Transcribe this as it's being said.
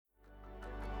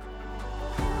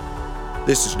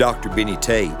This is Dr. Benny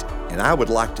Tate, and I would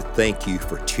like to thank you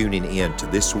for tuning in to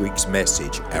this week's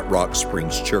message at Rock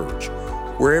Springs Church.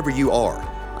 Wherever you are,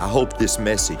 I hope this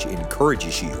message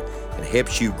encourages you and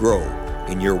helps you grow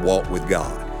in your walk with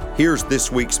God. Here's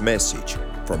this week's message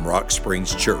from Rock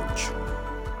Springs Church.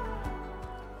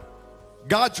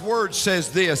 God's Word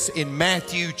says this in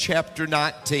Matthew chapter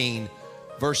 19,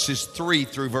 verses 3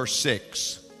 through verse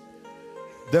 6.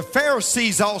 The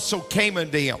Pharisees also came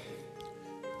unto him,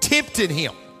 tempted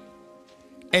him,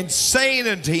 and saying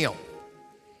unto him,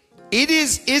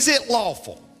 Is it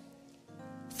lawful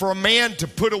for a man to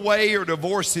put away or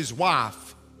divorce his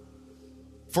wife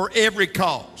for every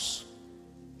cause?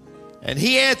 And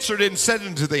he answered and said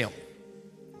unto them,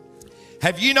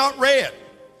 Have you not read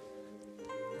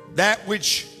that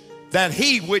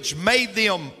he which made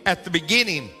them at the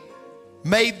beginning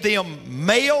made them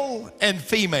male and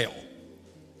female,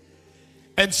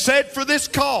 and said, For this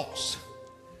cause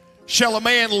shall a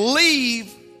man leave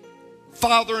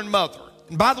father and mother.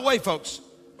 And by the way, folks,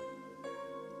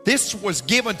 this was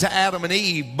given to Adam and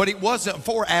Eve, but it wasn't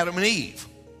for Adam and Eve.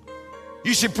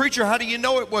 You say, Preacher, how do you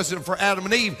know it wasn't for Adam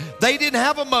and Eve? They didn't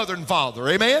have a mother and father,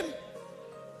 amen?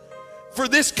 For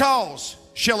this cause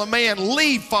shall a man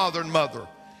leave father and mother,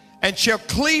 and shall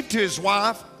cleave to his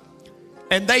wife,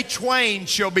 and they twain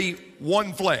shall be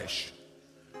one flesh.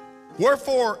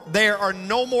 Wherefore there are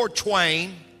no more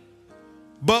twain,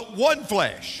 but one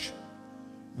flesh.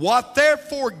 What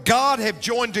therefore God hath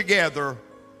joined together,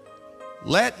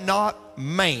 let not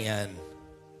man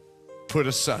put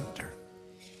asunder.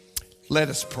 Let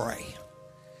us pray.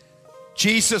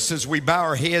 Jesus, as we bow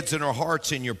our heads and our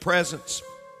hearts in your presence,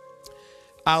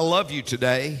 I love you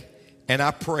today, and I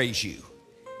praise you.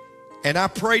 And I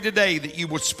pray today that you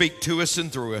would speak to us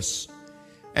and through us.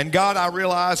 And God, I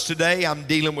realize today I'm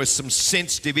dealing with some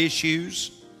sensitive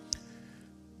issues,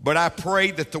 but I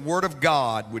pray that the Word of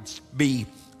God would be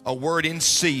a word in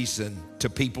season to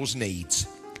people's needs.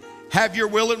 Have your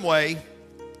will and way,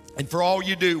 and for all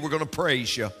you do, we're going to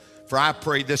praise you. For I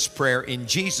pray this prayer in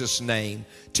Jesus' name.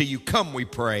 Till you come, we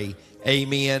pray.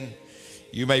 Amen.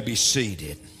 You may be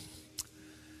seated.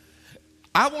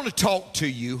 I want to talk to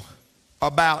you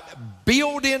about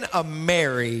building a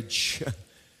marriage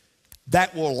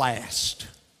that will last.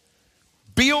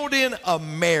 Building a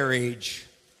marriage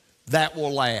that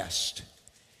will last.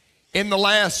 In the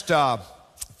last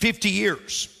 50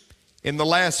 years,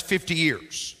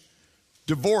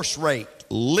 divorce rate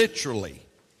literally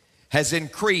has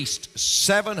increased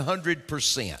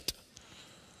 700%.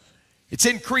 It's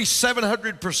increased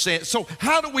 700%. So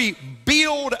how do we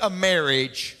build a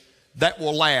marriage that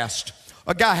will last?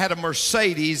 A guy had a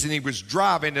Mercedes and he was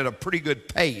driving at a pretty good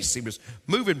pace. He was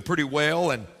moving pretty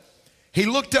well, and he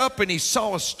looked up and he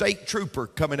saw a state trooper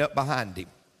coming up behind him.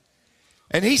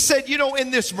 And he said, in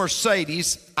this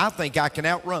Mercedes, I think I can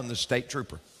outrun the state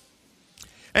trooper.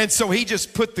 And so he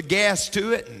just put the gas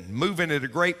to it and moving at a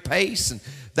great pace, and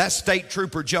that state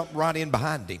trooper jumped right in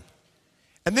behind him.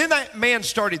 And then that man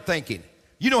started thinking,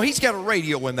 he's got a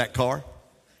radio in that car.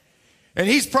 And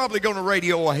he's probably going to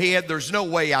radio ahead. There's no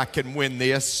way I can win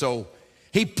this. So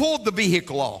he pulled the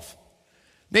vehicle off.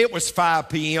 It was 5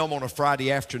 p.m. on a Friday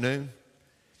afternoon.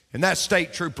 And that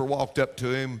state trooper walked up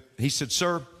to him. He said,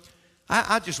 Sir,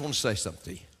 I just want to say something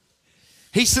to you.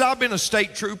 He said, I've been a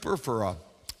state trooper for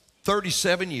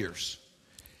 37 years.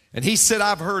 And he said,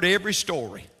 I've heard every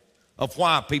story of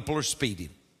why people are speeding.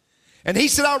 And he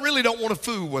said, I really don't want a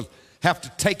fool with have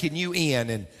to taking you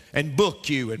in and book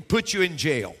you and put you in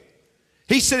jail.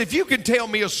 He said, if you can tell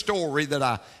me a story that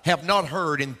I have not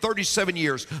heard in 37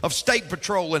 years of state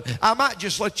patrolling, I might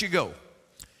just let you go.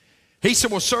 He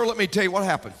said, well, sir, let me tell you what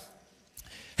happened.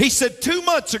 He said, 2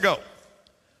 months ago,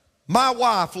 my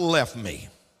wife left me.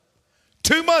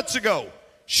 2 months ago,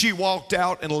 she walked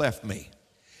out and left me.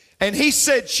 And he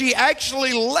said, she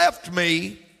actually left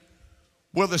me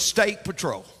with a state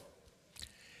patrol.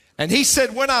 And he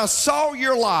said, when I saw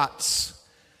your lights,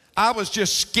 I was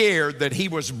just scared that he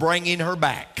was bringing her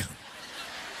back.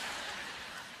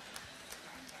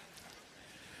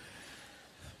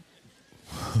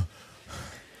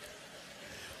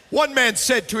 One man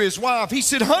said to his wife, he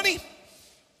said, honey,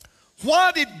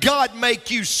 why did God make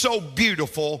you so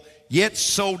beautiful yet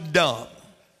so dumb?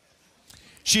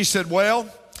 She said, well,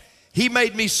 he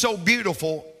made me so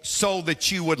beautiful so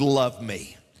that you would love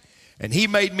me. And he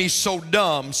made me so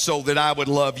dumb so that I would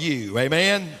love you.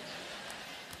 Amen?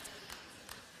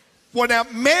 Well, now,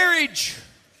 marriage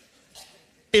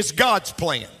is God's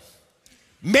plan.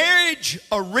 Marriage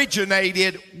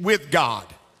originated with God.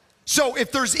 So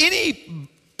if there's any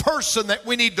person that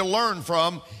we need to learn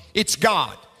from, it's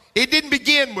God. It didn't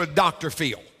begin with Dr.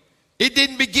 Phil. It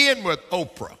didn't begin with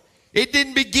Oprah. It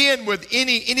didn't begin with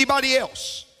anybody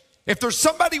else. If there's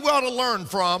somebody we ought to learn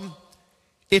from,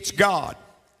 it's God.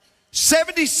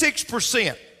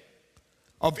 76%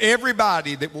 of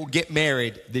everybody that will get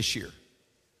married this year,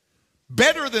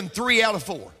 better than 3 out of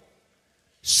 4.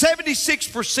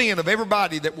 76% of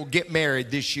everybody that will get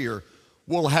married this year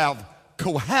will have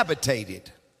cohabitated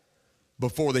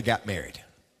before they got married.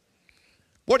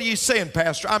 What are you saying,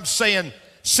 Pastor? I'm saying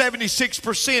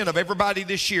 76% of everybody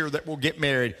this year that will get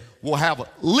married will have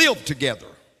lived together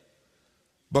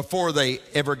before they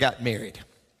ever got married.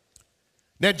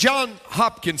 Now, Johns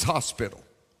Hopkins Hospital,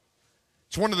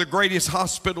 it's one of the greatest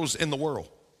hospitals in the world.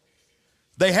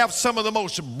 They have some of the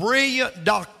most brilliant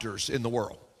doctors in the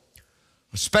world,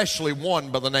 especially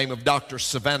one by the name of Dr.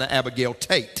 Savannah Abigail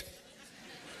Tate.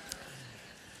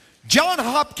 Johns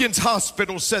Hopkins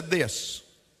Hospital said this,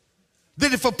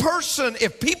 that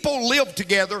if people live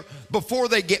together before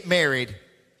they get married,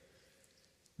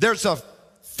 there's a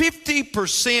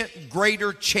 50%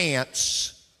 greater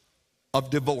chance of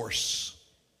divorce.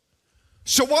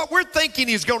 So what we're thinking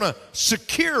is going to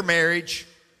secure marriage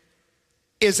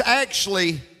is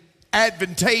actually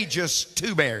advantageous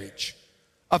to marriage.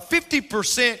 A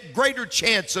 50% greater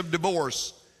chance of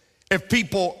divorce if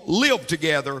people live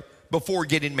together before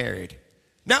getting married.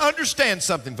 Now understand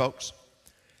something, folks.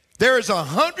 There is a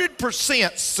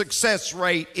 100% success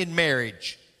rate in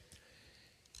marriage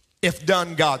if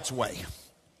done God's way.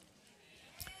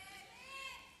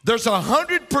 There's a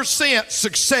 100%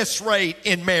 success rate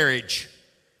in marriage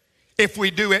if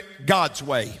we do it God's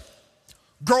way.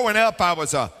 Growing up, I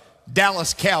was a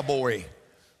Dallas Cowboy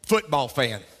football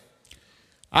fan.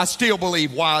 I still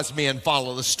believe wise men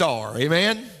follow the star,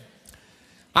 amen?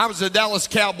 I was a Dallas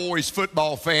Cowboys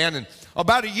football fan, and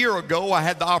about a year ago, I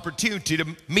had the opportunity to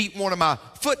meet one of my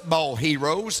football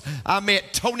heroes. I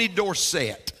met Tony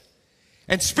Dorsett.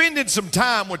 And spending some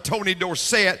time with Tony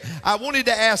Dorsett, I wanted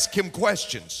to ask him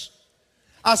questions.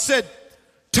 I said,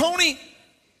 Tony,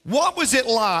 what was it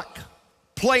like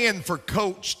playing for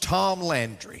Coach Tom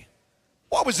Landry?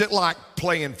 What was it like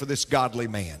playing for this godly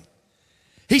man?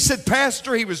 He said,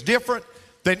 Pastor, he was different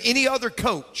than any other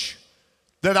coach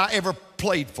that I ever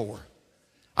played for.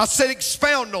 I said,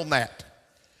 expound on that.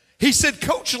 He said,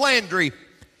 Coach Landry,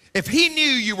 if he knew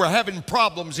you were having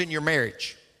problems in your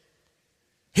marriage,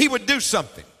 he would do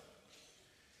something.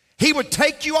 He would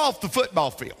take you off the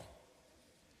football field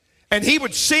and he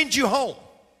would send you home,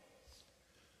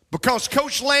 because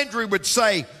Coach Landry would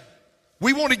say,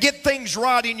 we want to get things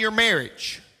right in your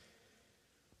marriage,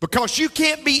 because you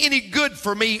can't be any good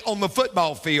for me on the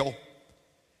football field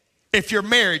if your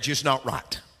marriage is not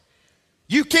right.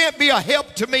 You can't be a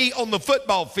help to me on the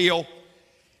football field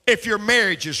if your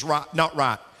marriage is not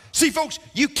right. See, folks,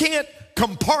 you can't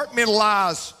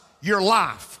compartmentalize your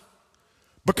life,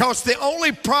 because the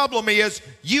only problem is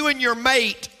you and your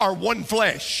mate are one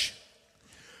flesh.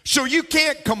 So you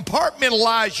can't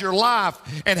compartmentalize your life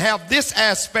and have this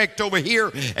aspect over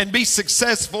here and be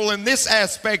successful in this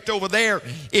aspect over there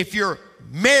if your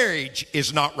marriage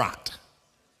is not right.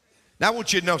 Now I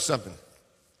want you to know something.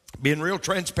 Being real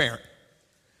transparent.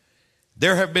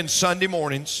 There have been Sunday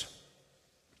mornings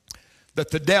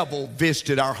that the devil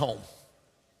visited our home.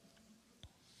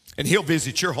 And he'll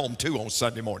visit your home too on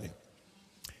Sunday morning.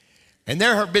 And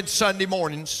there have been Sunday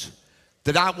mornings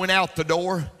that I went out the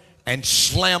door and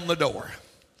slammed the door.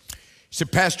 He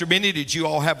said, Pastor Benny, did you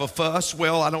all have a fuss?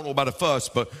 Well, I don't know about a fuss,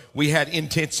 but we had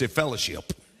intensive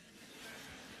fellowship.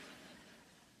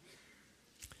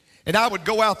 And I would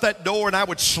go out that door and I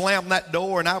would slam that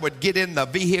door and I would get in the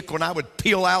vehicle and I would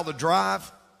peel out of the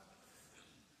drive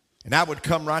and I would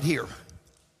come right here.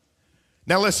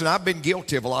 Now listen, I've been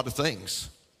guilty of a lot of things.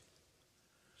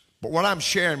 But what I'm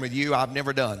sharing with you, I've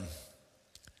never done.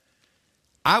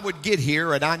 I would get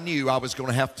here and I knew I was going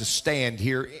to have to stand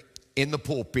here in the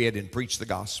pulpit and preach the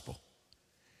gospel.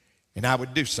 And I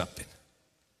would do something.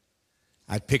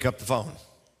 I'd pick up the phone.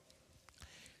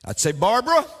 I'd say,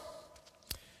 Barbara,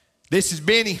 this is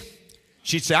Benny.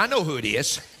 She'd say, I know who it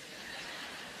is.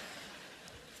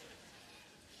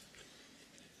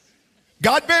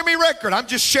 God bear me record, I'm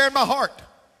just sharing my heart.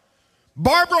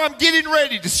 Barbara, I'm getting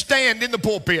ready to stand in the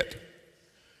pulpit.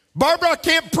 Barbara, I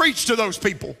can't preach to those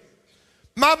people.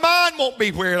 My mind won't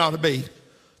be where it ought to be.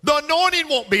 The anointing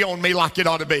won't be on me like it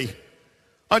ought to be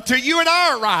until you and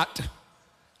I are right.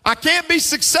 I can't be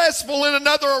successful in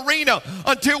another arena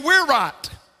until we're right.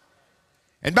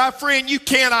 And my friend, you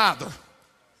can't either.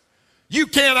 You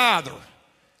can't either.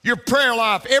 Your prayer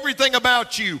life, everything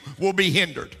about you will be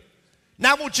hindered.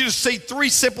 Now I want you to see 3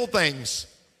 simple things.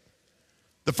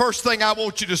 The first thing I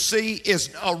want you to see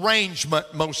is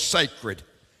arrangement most sacred.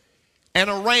 and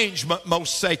arrangement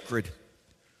most sacred.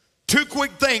 Two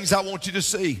quick things I want you to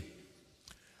see.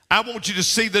 I want you to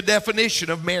see the definition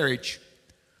of marriage.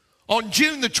 On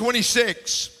June the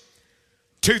 26th,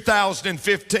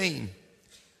 2015,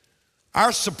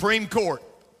 our Supreme Court,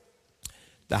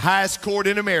 the highest court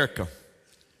in America,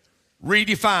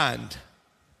 redefined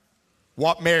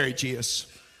what marriage is.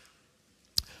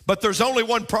 But there's only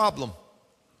one problem.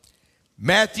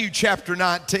 Matthew chapter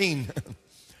 19,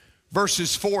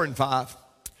 verses 4 and 5.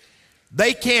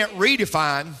 They can't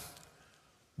redefine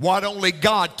what only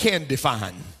God can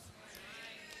define.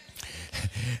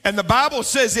 And the Bible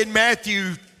says in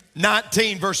Matthew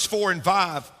 19, verse 4 and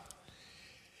 5,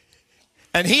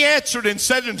 and he answered and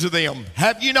said unto them,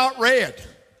 have you not read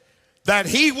that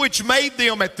he which made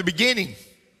them at the beginning,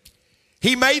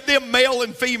 he made them male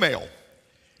and female,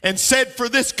 and said, for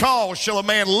this cause shall a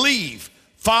man leave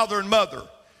father and mother,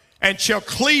 and shall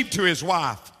cleave to his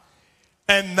wife,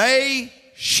 and they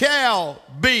shall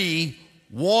be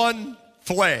one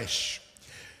flesh.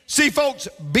 See, folks,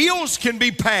 bills can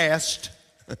be passed,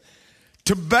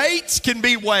 debates can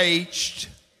be waged,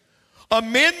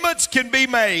 amendments can be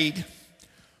made,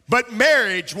 but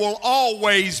marriage will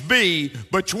always be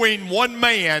between one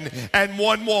man and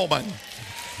one woman.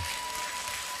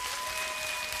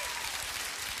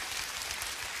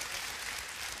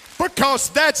 Because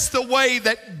that's the way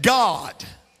that God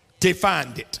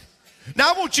defined it.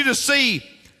 Now I want you to see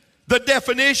the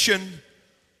definition,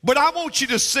 but I want you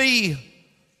to see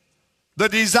the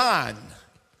design.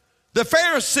 The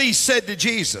Pharisees said to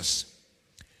Jesus,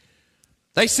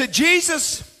 they said,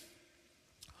 Jesus,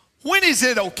 when is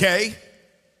it okay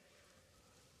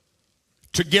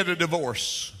to get a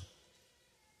divorce?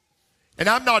 And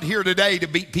I'm not here today to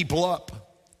beat people up.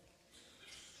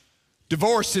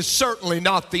 Divorce is certainly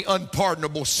not the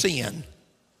unpardonable sin.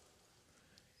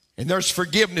 And there's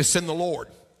forgiveness in the Lord.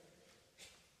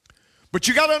 But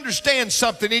you got to understand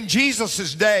something. In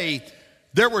Jesus' day,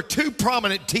 there were two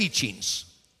prominent teachings.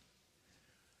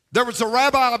 There was a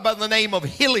rabbi by the name of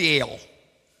Hillel.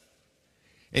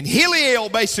 And Hillel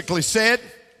basically said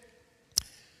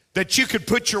that you could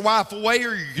put your wife away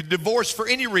or you could divorce for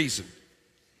any reason.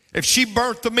 If she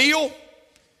burnt the meal,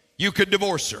 you could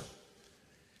divorce her.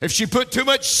 If she put too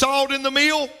much salt in the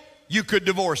meal, you could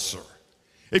divorce her.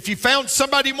 If you found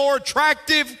somebody more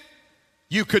attractive,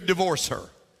 you could divorce her.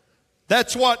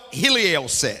 That's what Hillel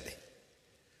said.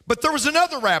 But there was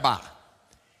another rabbi.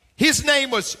 His name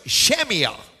was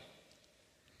Shammai.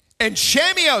 And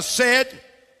Shammai said,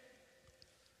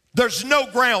 there's no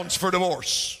grounds for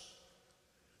divorce.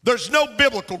 There's no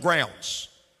biblical grounds.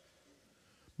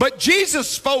 But Jesus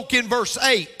spoke in verse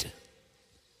 8.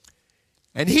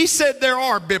 And he said there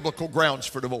are biblical grounds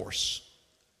for divorce.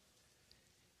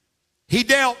 He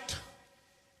dealt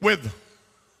with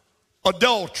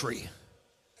adultery.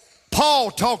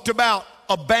 Paul talked about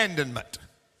abandonment.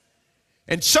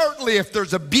 And certainly if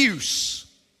there's abuse,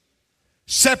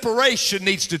 separation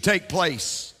needs to take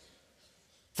place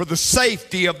for the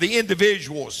safety of the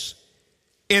individuals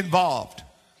involved.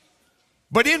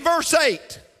 But in verse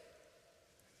 8,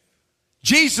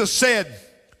 Jesus said,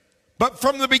 but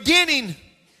from the beginning,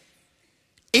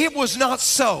 it was not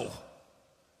so.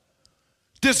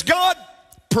 Does God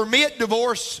permit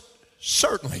divorce?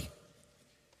 Certainly.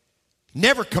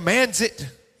 Never commands it,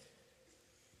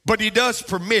 but he does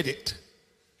permit it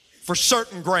for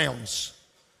certain grounds.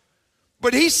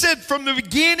 But he said from the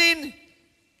beginning,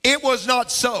 it was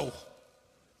not so.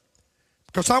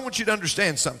 Because I want you to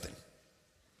understand something.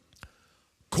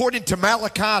 According to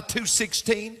Malachi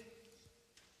 2:16,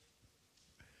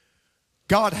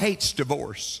 God hates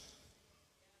divorce.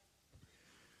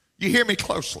 You hear me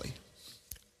closely.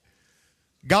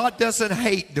 God doesn't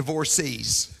hate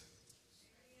divorcees.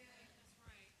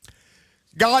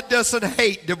 God doesn't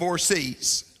hate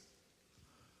divorcees.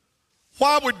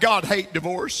 Why would God hate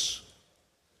divorce?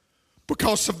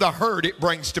 Because of the hurt it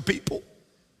brings to people.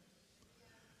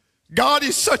 God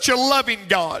is such a loving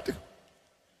God.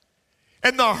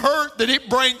 And the hurt that it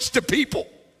brings to people,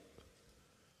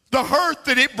 the hurt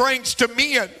that it brings to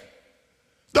men,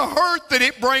 the hurt that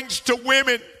it brings to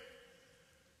women,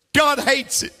 God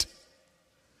hates it.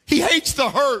 He hates the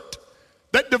hurt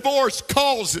that divorce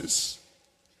causes.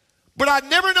 But I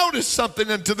never noticed something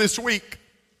until this week.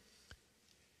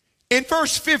 In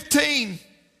verse 15,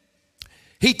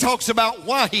 he talks about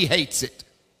why he hates it.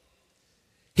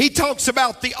 He talks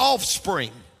about the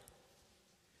offspring.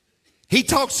 He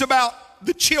talks about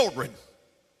the children.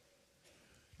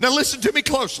 Now listen to me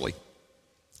closely.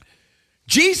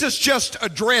 Jesus just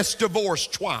addressed divorce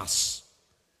twice.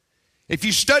 If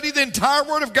you study the entire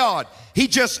Word of God, he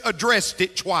just addressed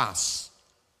it twice.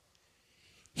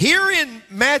 Here in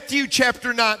Matthew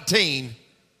chapter 19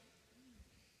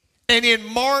 and in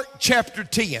Mark chapter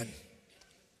 10,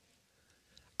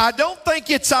 I don't think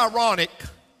it's ironic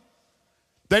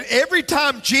that every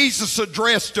time Jesus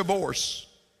addressed divorce,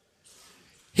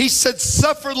 he said,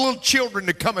 suffer little children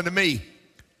to come unto me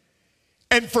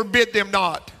and forbid them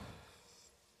not,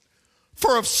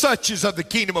 for of such is of the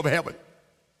kingdom of heaven.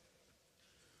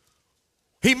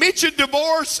 He mentioned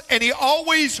divorce and he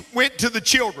always went to the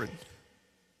children.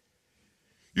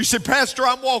 You said, Pastor,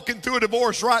 I'm walking through a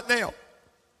divorce right now.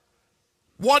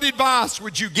 What advice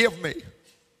would you give me?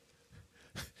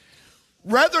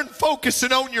 Rather than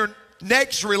focusing on your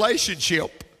next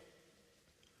relationship,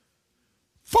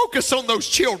 focus on those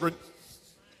children.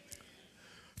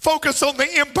 Focus on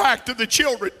the impact of the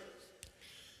children.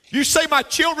 You say my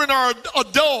children are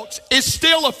adults, it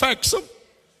still affects them.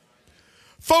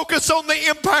 Focus on the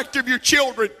impact of your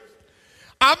children.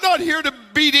 I'm not here to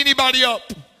beat anybody up,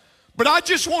 but I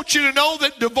just want you to know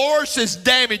that divorce is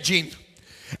damaging.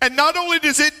 And not only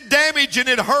does it damage and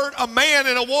it hurt a man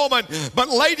and a woman, but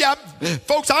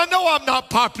folks, I know I'm not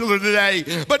popular today,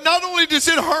 but not only does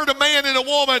it hurt a man and a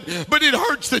woman, but it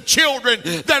hurts the children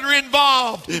that are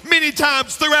involved many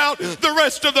times throughout the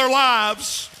rest of their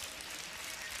lives.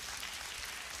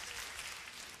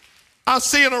 I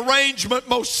see an arrangement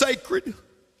most sacred.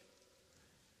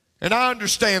 And I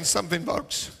understand something,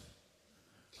 folks.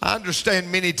 I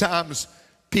understand many times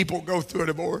people go through a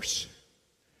divorce.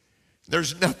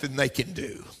 There's nothing they can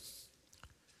do.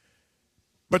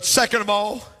 But second of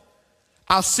all,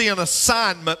 I see an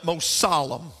assignment most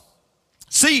solemn.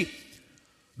 See,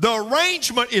 the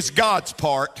arrangement is God's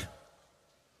part,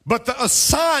 but the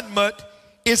assignment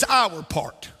is our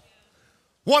part.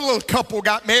 One little couple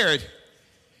got married,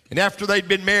 and after they'd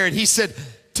been married, he said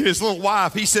to his little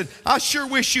wife, he said, I sure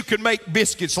wish you could make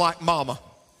biscuits like Mama.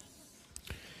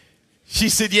 She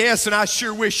said, yes, and I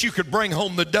sure wish you could bring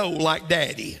home the dough like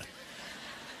Daddy.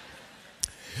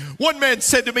 One man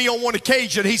said to me on one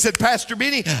occasion, he said, Pastor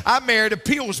Benny, I married a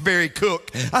Pillsbury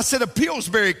cook. I said, a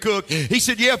Pillsbury cook? He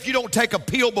said, yeah, if you don't take a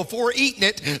pill before eating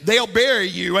it, they'll bury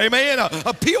you. Amen?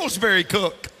 A Pillsbury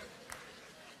cook.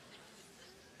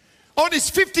 On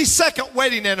his 52nd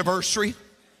wedding anniversary,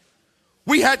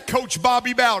 we had Coach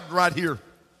Bobby Bowden right here.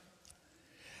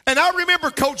 And I remember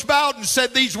Coach Bowden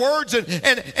said these words, and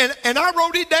I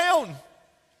wrote it down.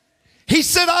 He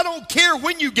said, I don't care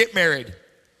when you get married,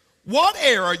 what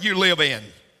era you live in.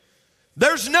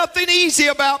 There's nothing easy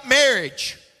about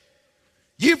marriage.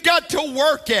 You've got to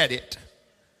work at it.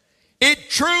 It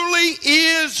truly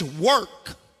is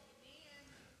work.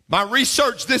 My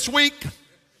research this week,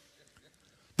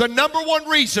 the number one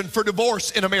reason for divorce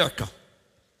in America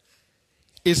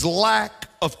is lack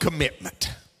of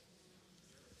commitment.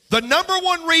 The number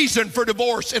one reason for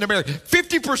divorce in America,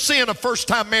 50% of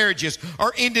first-time marriages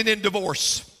are ending in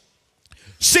divorce.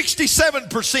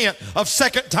 67% of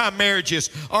second-time marriages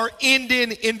are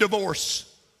ending in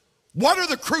divorce. What are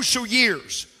the crucial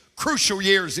years,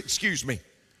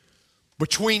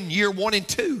 between year 1 and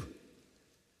 2?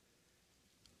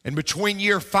 And between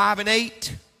year 5 and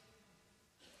 8?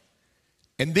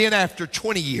 And then after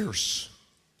 20 years?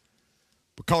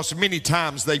 Because many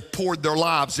times they've poured their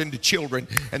lives into children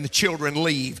and the children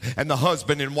leave and the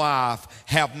husband and wife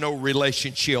have no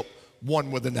relationship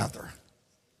one with another.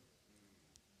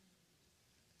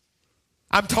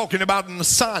 I'm talking about an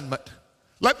assignment.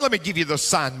 Let me give you the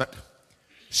assignment.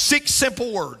 6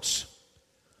 simple words.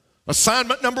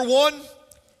 Assignment number 1,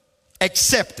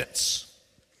 acceptance.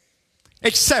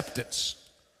 Acceptance.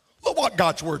 Look what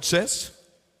God's word says.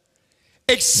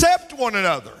 Accept one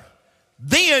another.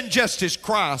 Then just as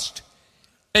Christ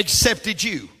accepted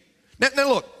you. Now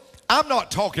look, I'm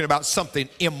not talking about something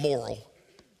immoral.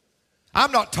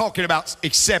 I'm not talking about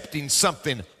accepting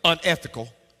something unethical.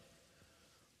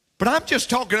 But I'm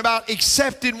just talking about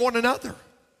accepting one another.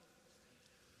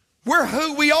 We're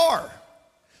who we are.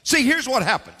 See, here's what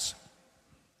happens.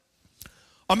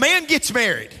 A man gets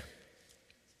married,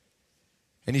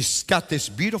 and he's got this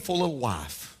beautiful little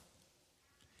wife.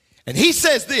 And he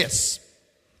says this,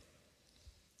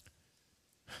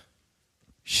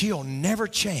 she'll never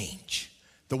change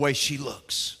the way she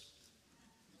looks.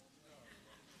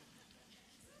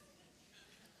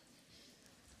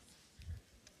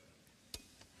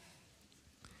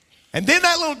 And then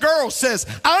that little girl says,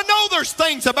 I know there's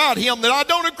things about him that I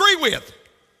don't agree with.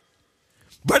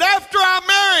 But after I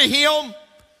marry him,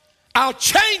 I'll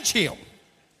change him.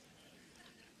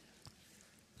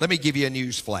 Let me give you a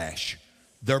news flash.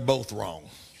 They're both wrong.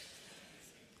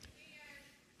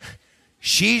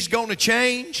 She's going to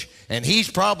change, and he's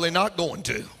probably not going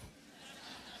to.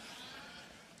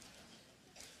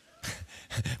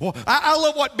 Well, I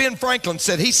love what Ben Franklin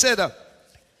said. He said,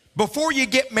 before you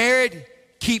get married,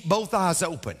 keep both eyes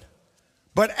open.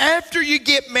 But after you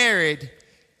get married,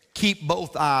 keep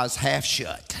both eyes half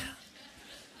shut.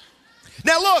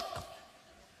 Now look,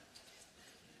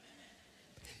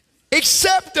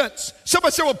 acceptance.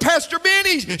 Somebody said, well, Pastor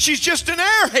Benny, she's just an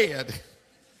airhead.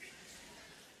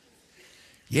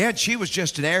 Yeah, and she was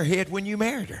just an airhead when you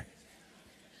married her.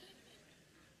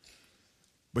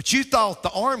 But you thought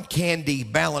the arm candy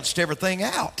balanced everything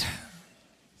out.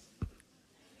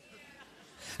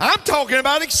 I'm talking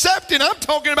about accepting. I'm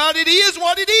talking about it is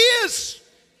what it is.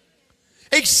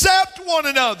 Accept one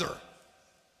another.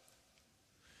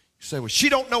 You say, well, she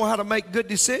don't know how to make good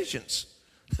decisions.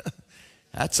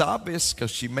 That's obvious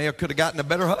because she may have could have gotten a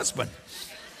better husband.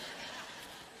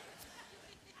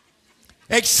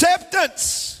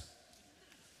 Acceptance.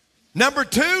 Number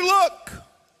 2, look.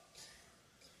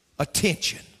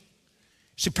 Attention.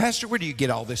 See, Pastor, where do you get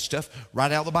all this stuff?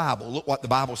 Right out of the Bible. Look what the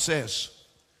Bible says.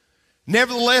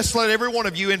 Nevertheless, let every one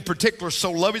of you in particular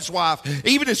so love his wife,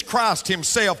 even as Christ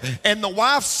himself. And the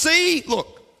wife see,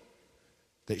 look,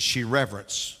 that she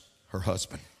reverence her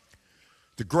husband.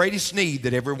 The greatest need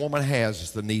that every woman has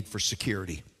is the need for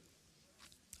security.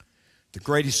 The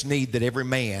greatest need that every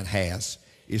man has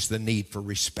is the need for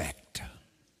respect.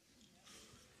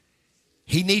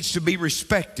 He needs to be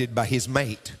respected by his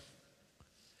mate.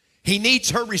 He needs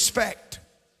her respect.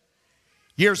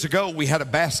 Years ago, we had a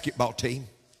basketball team.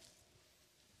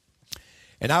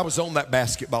 And I was on that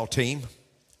basketball team.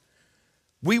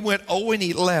 We went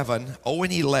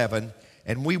 0-11,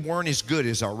 and we weren't as good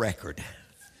as our record.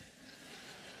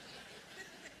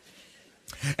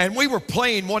 And we were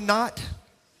playing one night,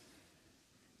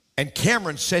 and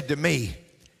Cameron said to me,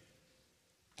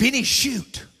 Benny,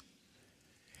 shoot.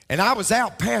 And I was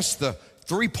out past the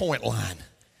three-point line,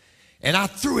 and I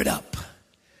threw it up.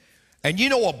 And you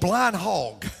know, a blind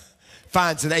hog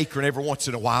finds an acorn every once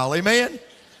in a while, amen?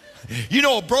 You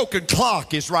know, a broken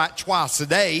clock is right twice a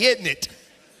day, isn't it?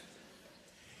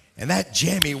 And that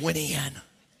jammy went in.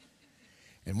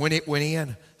 And when it went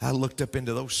in, I looked up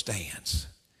into those stands.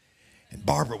 And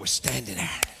Barbara was standing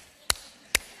there.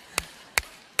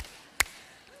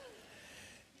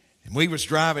 And we was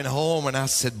driving home, and I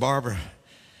said, Barbara,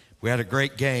 we had a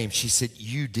great game. She said,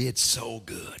 you did so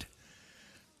good.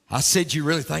 I said, you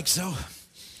really think so?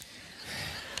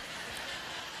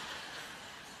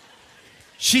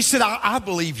 She said, I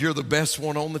believe you're the best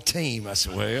one on the team. I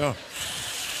said, well,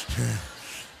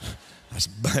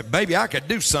 baby, I could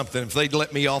do something if they'd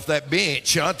let me off that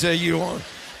bench. I'll tell you what.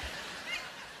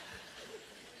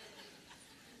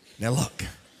 Now look,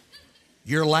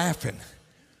 you're laughing,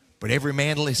 but every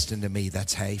man listening to me,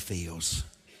 that's how he feels.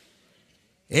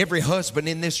 Every husband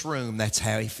in this room, that's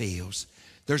how he feels.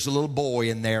 There's a little boy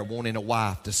in there wanting a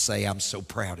wife to say, I'm so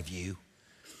proud of you.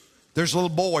 There's a little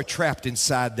boy trapped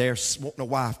inside there wanting a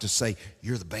wife to say,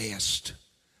 you're the best.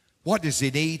 What does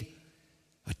he need?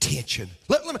 Attention.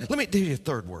 Let me do you a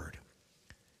third word.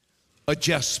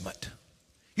 Adjustment.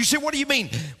 You say, what do you mean?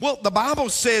 Well, the Bible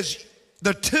says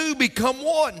the two become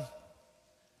one.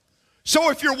 So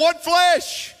if you're one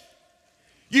flesh,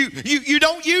 you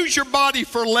don't use your body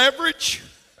for leverage.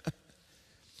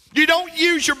 You don't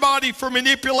use your body for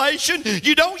manipulation.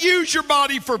 You don't use your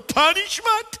body for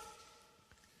punishment.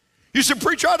 You say,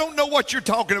 preacher, I don't know what you're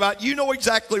talking about. You know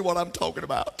exactly what I'm talking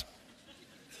about.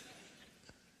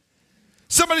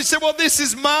 Somebody said, well, this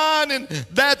is mine and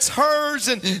that's hers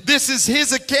and this is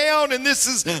his account and this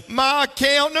is my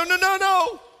account. No, no, no,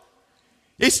 no.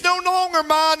 It's no longer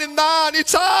mine and thine.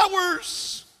 It's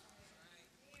ours.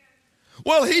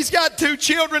 Well, he's got 2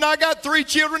 children. I got 3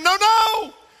 children. No,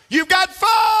 no. You've got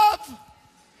 5.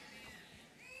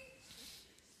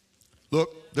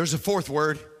 Look, there's a fourth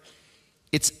word.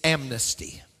 It's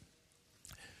amnesty.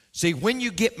 See, when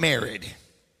you get married,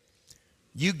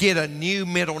 you get a new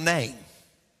middle name.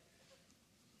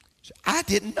 I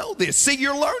didn't know this. See,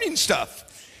 you're learning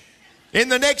stuff. In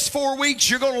the next 4 weeks,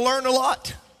 you're going to learn a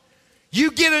lot.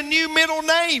 You get a new middle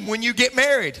name when you get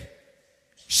married. You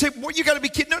say, well, you got to be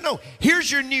kidding. No, no.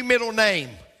 Here's your new middle name.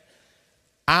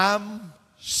 I'm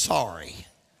sorry.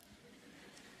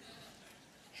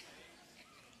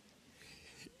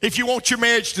 If you want your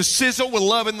marriage to sizzle with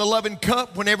love in the loving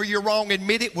cup, whenever you're wrong,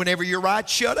 admit it. Whenever you're right,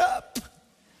 shut up.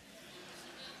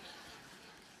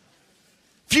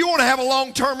 If you want to have a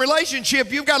long-term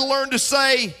relationship, you've got to learn to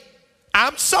say,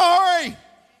 I'm sorry.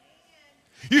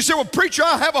 You say, well, preacher,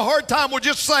 I have a hard time. Well,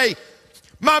 just say,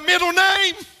 my middle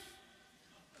name.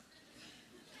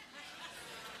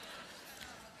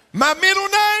 My middle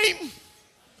name.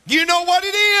 You know what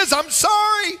it is. I'm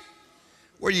sorry.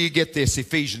 Where do you get this?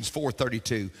 Ephesians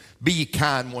 4:32. Be ye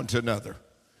kind one to another,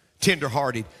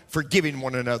 tenderhearted, forgiving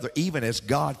one another, even as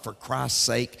God for Christ's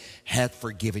sake hath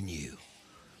forgiven you.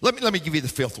 Let me give you the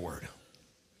fifth word.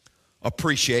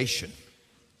 Appreciation.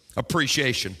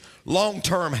 Appreciation.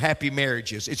 Long-term happy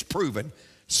marriages, it's proven,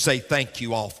 say thank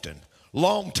you often.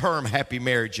 Long-term happy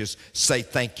marriages say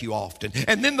thank you often.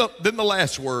 And then the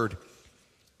last word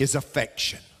is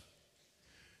affection.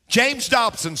 James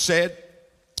Dobson said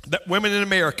that women in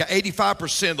America,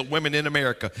 85% of the women in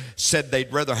America said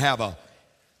they'd rather have an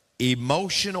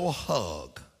emotional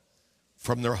hug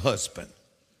from their husband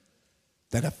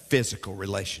than a physical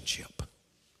relationship.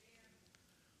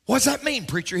 What does that mean,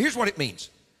 preacher? Here's what it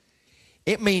means.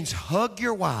 It means hug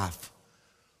your wife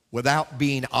without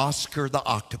being Oscar the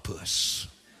Octopus.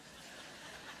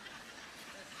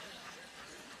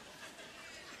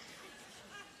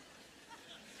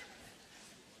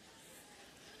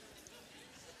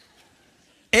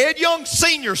 Ed Young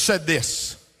Sr. said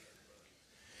this.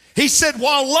 He said,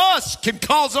 while lust can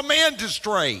cause a man to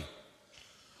stray,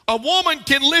 a woman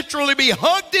can literally be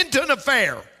hugged into an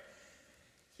affair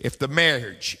if the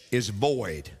marriage is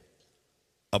void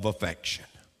of affection.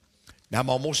 Now I'm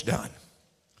almost done.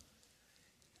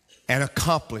 An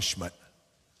accomplishment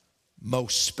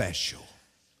most special.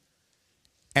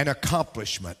 An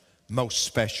accomplishment most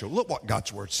special. Look what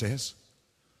God's word says.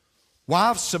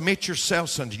 Wives, submit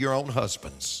yourselves unto your own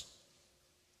husbands,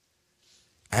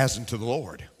 as unto the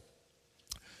Lord.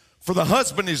 For the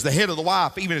husband is the head of the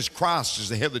wife, even as Christ is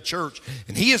the head of the church,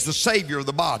 and he is the Savior of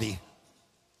the body.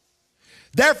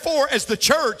 Therefore, as the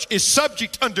church is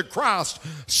subject unto Christ,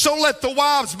 so let the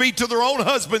wives be to their own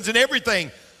husbands in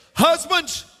everything.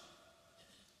 Husbands,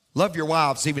 love your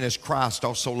wives even as Christ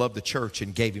also loved the church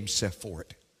and gave himself for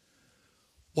it.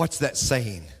 What's that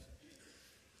saying?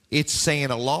 It's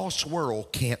saying a lost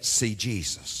world can't see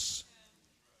Jesus.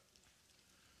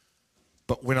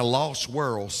 But when a lost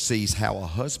world sees how a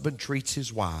husband treats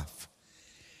his wife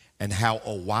and how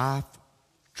a wife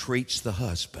treats the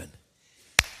husband,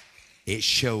 it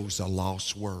shows a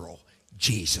lost world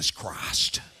Jesus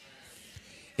Christ.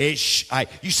 You say,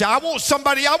 I want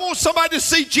somebody to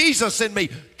see Jesus in me.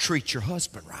 Treat your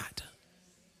husband right.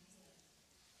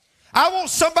 I want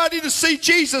somebody to see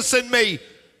Jesus in me.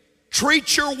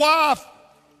 Treat your wife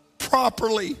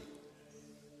properly.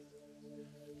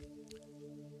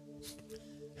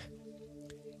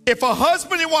 If a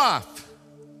husband and wife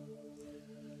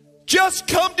just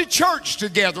come to church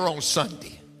together on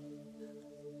Sunday,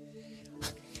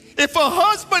 if a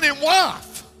husband and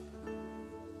wife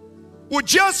would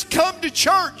just come to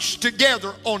church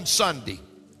together on Sunday,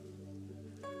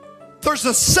 there's a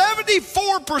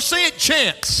 74%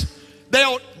 chance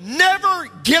they'll never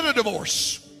get a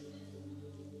divorce.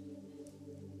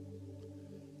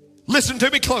 Listen to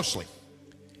me closely.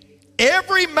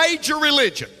 Every major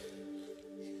religion,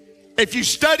 if you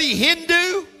study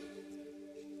Hindu,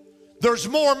 there's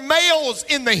more males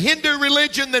in the Hindu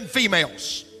religion than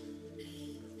females.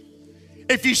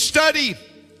 If you study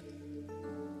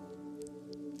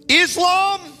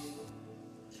Islam,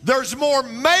 there's more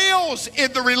males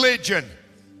in the religion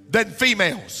than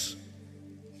females.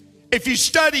 If you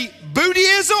study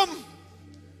Buddhism,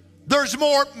 there's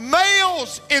more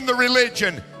males in the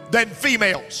religion than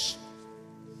females.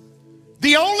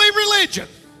 The only religion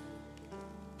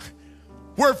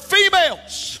where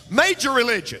females, major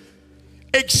religion,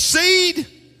 exceed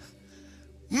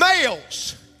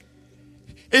males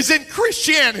is in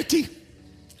Christianity.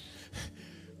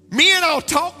 Me and I'll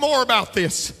talk more about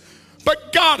this,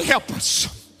 but God help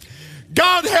us.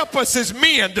 God help us as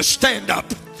men to stand up.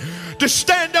 To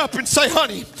stand up and say,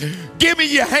 honey, give me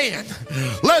your hand.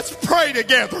 Let's pray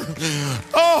together.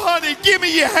 Oh, honey, give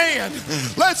me your hand.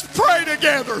 Let's pray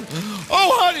together.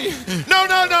 Oh, honey, no,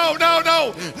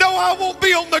 I won't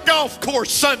be on the golf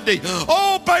course Sunday.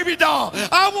 Oh, baby doll,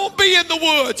 I won't be in the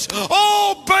woods.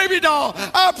 Oh, baby doll,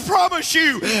 I promise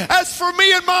you, as for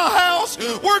me and my house,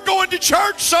 we're going to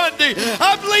church Sunday.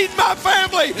 I'm leading my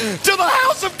family to the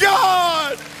house of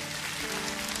God.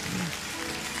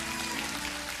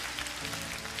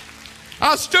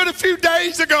 I stood a few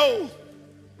days ago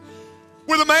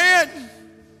with a man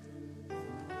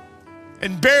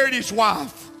and buried his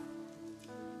wife.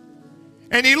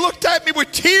 And he looked at me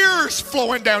with tears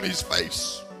flowing down his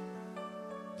face.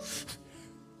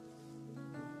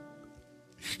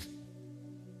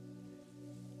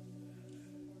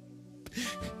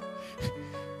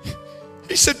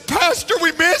 He said, Pastor,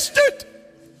 we missed it.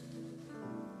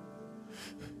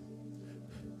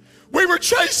 We were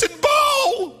chasing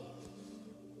ball.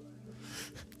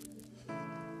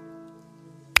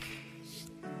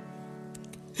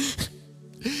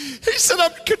 He He said,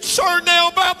 I'm concerned now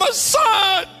about my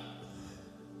son.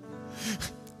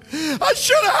 I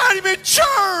should have had him in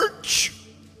church.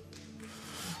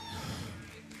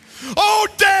 Oh,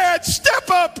 Dad, step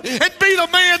up and be the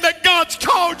man that God's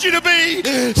called you to be.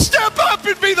 Step up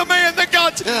and be the man that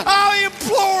I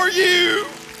implore you.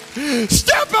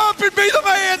 Step up and be the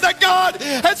man that God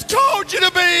has called you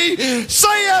to be.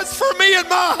 Say, as for me and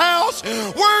my house,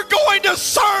 we're going to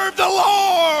serve the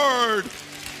Lord.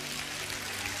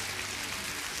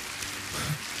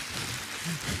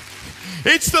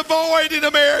 It's the void in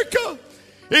America.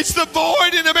 It's the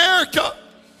void in America.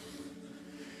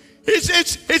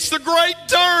 It's the great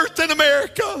dearth in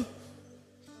America.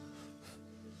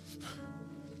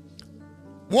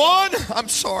 I'm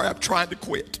sorry, I'm trying to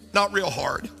quit. Not real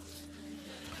hard.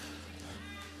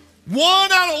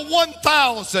 1 out of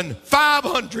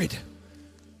 1,500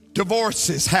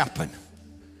 divorces happen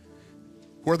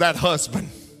where that husband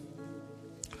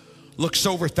looks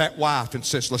over at that wife and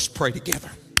says, let's pray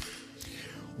together.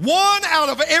 1 out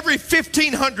of every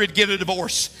 1,500 get a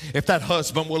divorce if that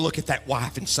husband will look at that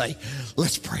wife and say,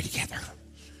 let's pray together.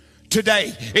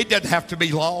 Today, it doesn't have to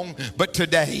be long, but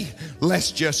today,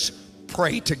 let's just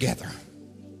pray together.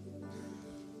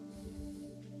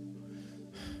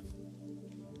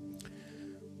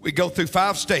 We go through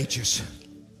 5 stages.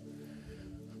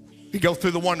 We go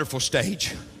through the wonderful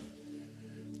stage.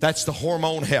 That's the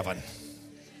hormone heaven.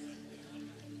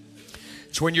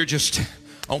 It's when you're just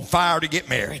on fire to get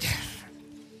married.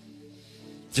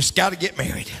 Just got to get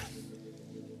married.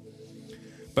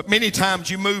 But many times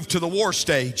you move to the war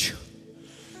stage.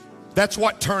 That's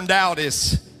what turned out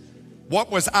is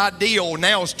what was ideal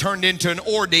now is turned into an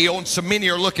ordeal, and so many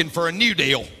are looking for a new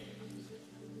deal.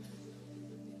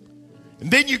 And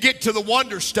then you get to the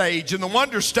wonder stage, and the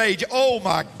wonder stage, oh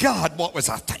my God, what was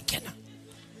I thinking?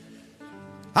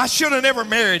 I should have never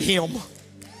married him.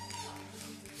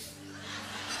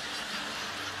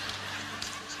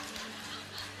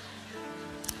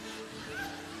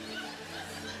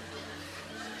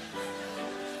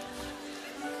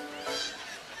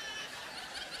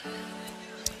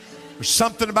 There's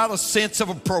something about a sense of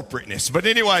appropriateness. But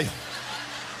anyway.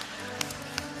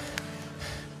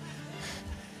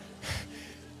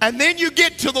 And then you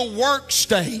get to the work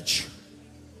stage.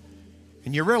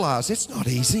 And you realize it's not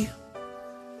easy.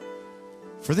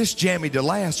 For this jammy to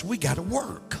last, we got to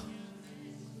work.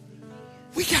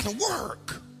 We got to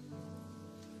work.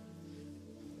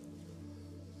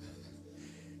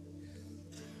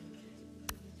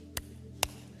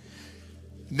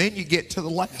 And then you get to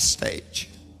the last stage.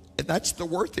 And that's the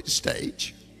worth it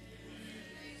stage.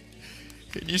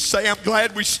 And you say, I'm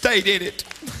glad we stayed in it.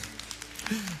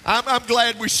 I'm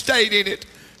glad we stayed in it.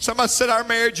 Somebody said our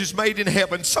marriage is made in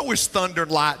heaven. So is thunder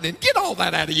and lightning. Get all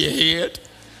that out of your head.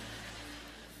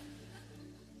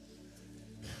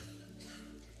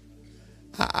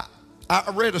 I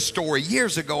read a story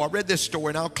years ago. I read this story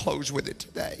and I'll close with it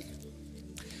today.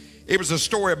 It was a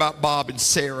story about Bob and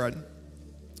Sarah.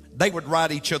 They would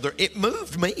write each other. It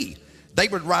moved me. They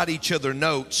would write each other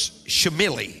notes,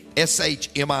 Shmily,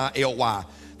 S-H-M-I-L-Y.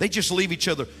 They just leave each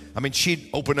other. I mean, she'd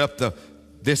open up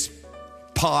this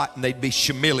pot and they'd be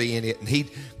Shmily in it. And he'd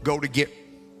go to get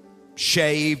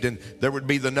shaved and there would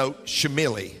be the note,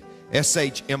 Shmily,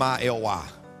 S-H-M-I-L-Y.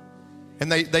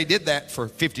 And they did that for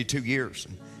 52 years.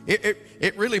 And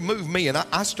it really moved me, and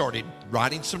I started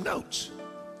writing some notes.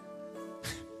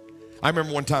 I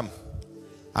remember one time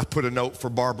I put a note for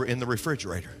Barbara in the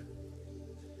refrigerator.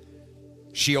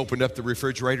 She opened up the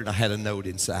refrigerator and I had a note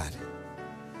inside.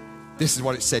 This is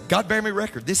what it said. God bear me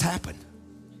record, this happened.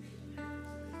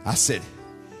 I said,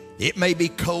 it may be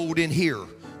cold in here,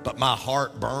 but my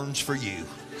heart burns for you.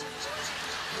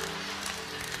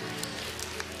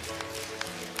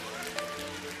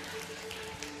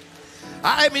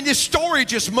 I mean, this story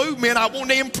just moved me and I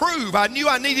wanted to improve. I knew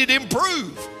I needed to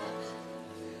improve.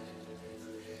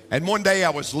 And one day I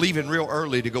was leaving real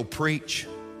early to go preach.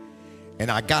 And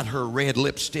I got her red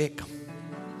lipstick.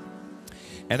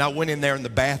 And I went in there in the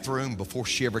bathroom before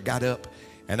she ever got up.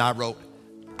 And I wrote,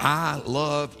 I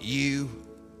love you,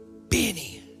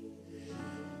 Benny.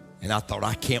 And I thought,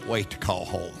 I can't wait to call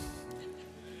home.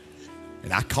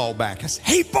 And I called back. I said,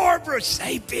 hey, Barbara.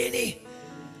 Say, Benny.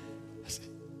 I said,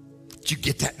 did you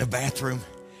get that in the bathroom?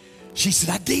 She said,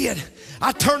 I did.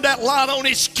 I turned that light on.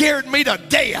 It scared me to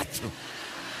death.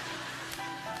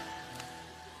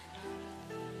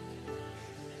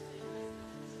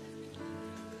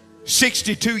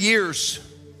 62 years,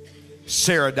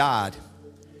 Sarah died.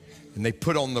 And they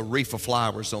put on the wreath of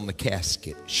flowers on the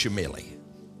casket, Shmily.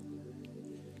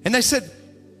 And they said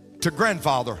to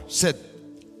grandfather, said,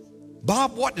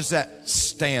 Bob, what does that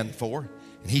stand for?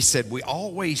 And he said, we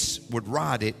always would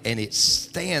write it, and it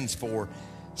stands for,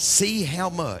 see how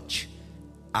much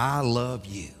I love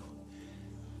you.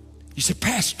 You say,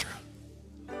 Pastor,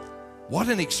 what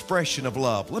an expression of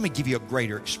love. Let me give you a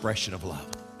greater expression of love.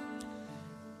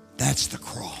 That's the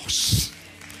cross.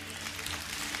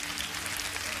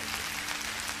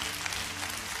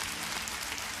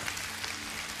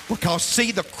 Because,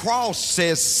 see, the cross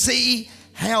says, see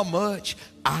how much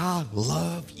I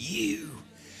love you.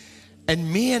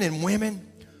 And men and women,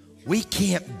 we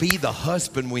can't be the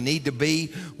husband we need to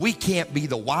be. We can't be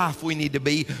the wife we need to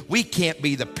be. We can't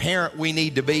be the parent we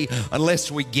need to be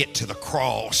unless we get to the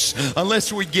cross,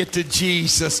 unless we get to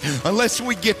Jesus, unless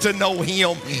we get to know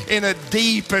him in a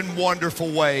deep and wonderful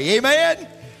way. Amen?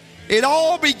 It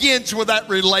all begins with that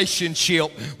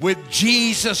relationship with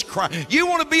Jesus Christ. You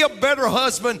want to be a better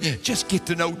husband? Just get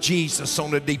to know Jesus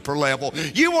on a deeper level.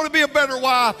 You want to be a better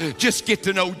wife? Just get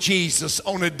to know Jesus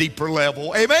on a deeper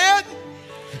level. Amen?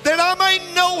 That I may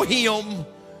know him.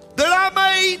 That I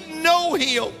may know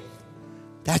him.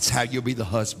 That's how you'll be the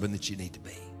husband that you need to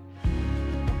be.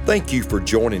 Thank you for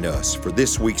joining us for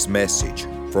this week's message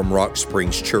from Rock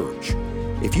Springs Church.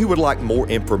 If you would like more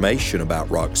information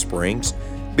about Rock Springs,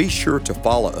 be sure to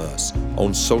follow us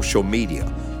on social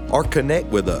media or connect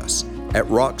with us at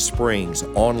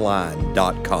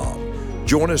rockspringsonline.com.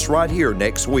 Join us right here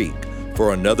next week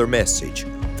for another message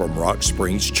from Rock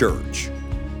Springs Church.